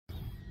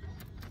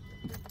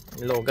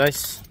Hello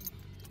guys.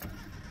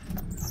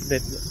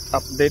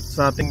 Update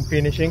sa ating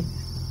finishing.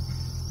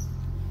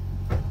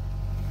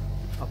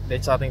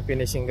 Update sa ating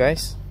finishing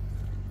guys.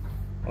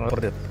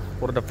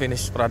 For the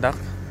finished product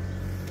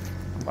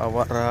of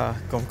our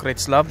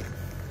concrete slab.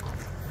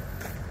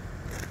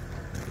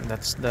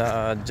 That's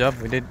the job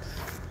we did.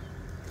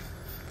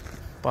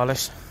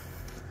 Polish.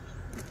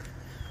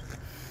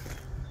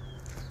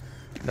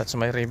 That's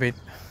my rebate.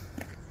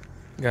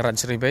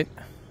 Garage rebate.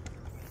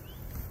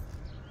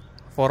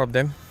 4 of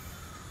them.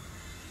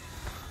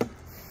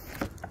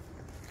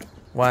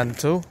 1,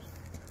 2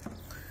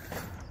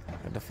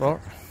 at the floor,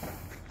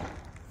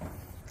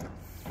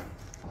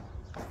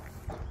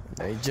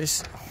 the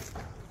edges,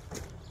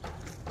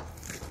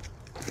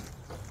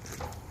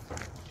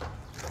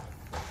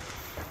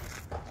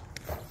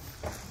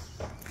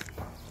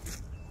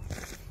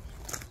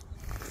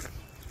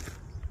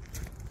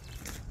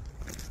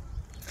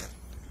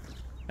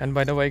 and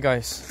by the way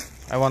guys,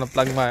 I want to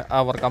plug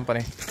our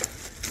company.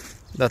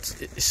 That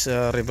is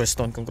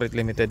Riverstone Concrete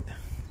Limited.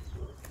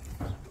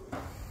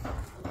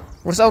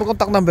 What's our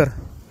contact number?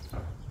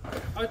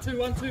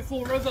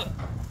 02124 River.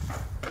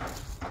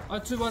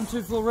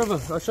 02124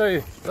 River. I'll show you.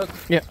 Look.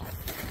 Yeah.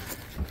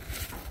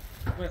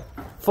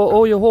 For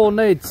all your hall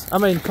needs, I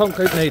mean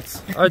concrete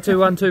needs.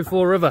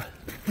 02124 River.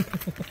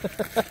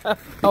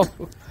 Oh.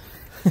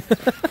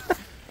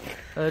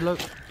 Hey,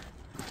 look.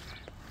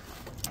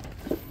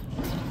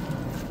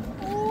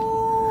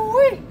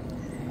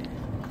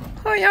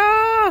 Oh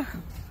yeah.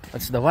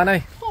 That's the one,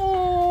 eh?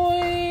 Oh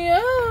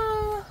yeah.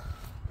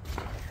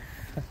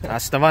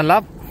 That's the one,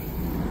 love.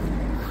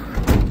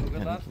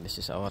 And this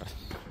is our.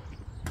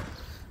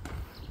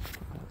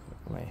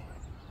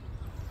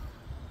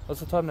 What's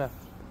the time now?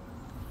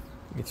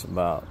 It's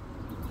about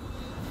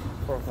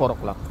 4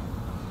 o'clock.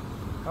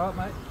 Alright,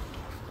 mate.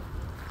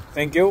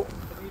 Thank you.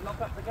 Can you lock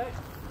up the gate?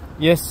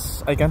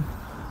 Yes, I can.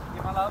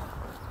 Give my love.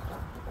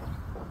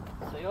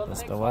 See you on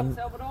That's the the next one. one,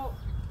 Salvador.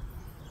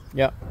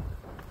 Yeah.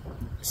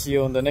 See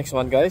you on the next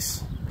one,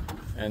 guys.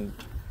 And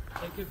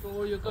Thank you for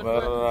all your good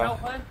work and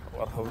help, mate.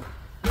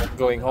 we're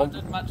going I home.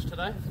 did much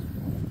today.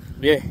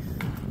 Yeah.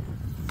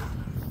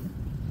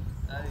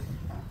 Hey.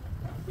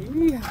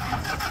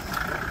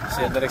 See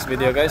you in the next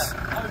video, guys.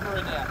 Over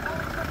and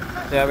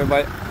out. Yeah, bye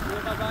bye.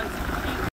 Yeah, bye-bye.